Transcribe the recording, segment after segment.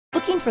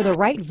Looking for the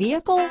right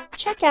vehicle?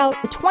 Check out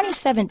the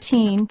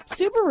 2017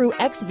 Subaru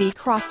XV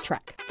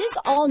Crosstrek. This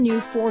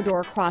all-new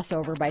four-door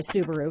crossover by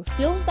Subaru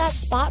fills that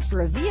spot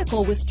for a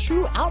vehicle with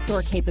true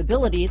outdoor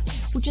capabilities,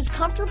 which is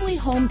comfortably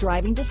home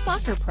driving to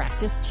soccer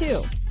practice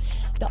too.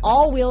 The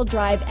all-wheel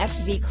drive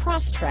XV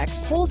Crosstrek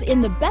pulls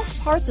in the best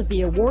parts of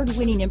the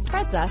award-winning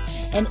Impreza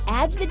and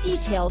adds the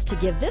details to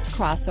give this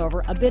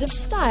crossover a bit of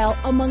style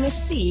among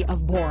a sea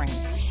of boring.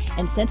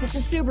 And since it's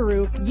a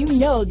Subaru, you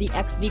know the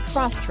XV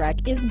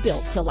Crosstrek is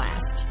built to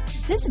last.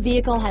 This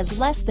vehicle has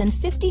less than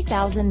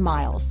 50,000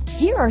 miles.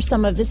 Here are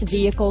some of this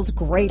vehicle's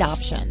great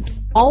options: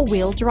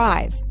 all-wheel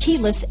drive,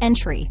 keyless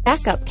entry,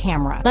 backup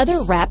camera,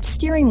 leather-wrapped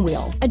steering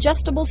wheel,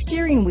 adjustable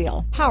steering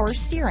wheel, power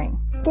steering,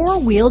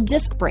 four-wheel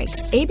disc brakes,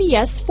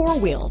 ABS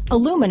four-wheel,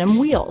 aluminum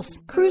wheels,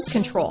 cruise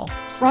control,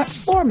 front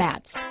floor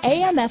mats,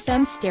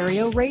 AM/FM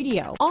stereo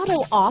radio,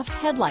 auto-off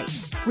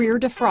headlights, rear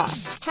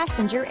defrost,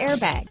 passenger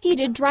airbag,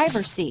 heated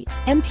driver's seat,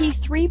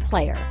 MP3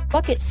 player,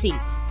 bucket seats,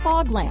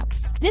 fog lamps.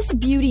 This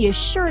beauty is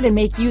sure to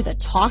make you the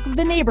talk of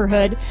the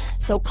neighborhood,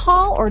 so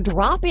call or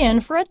drop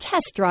in for a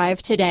test drive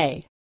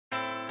today.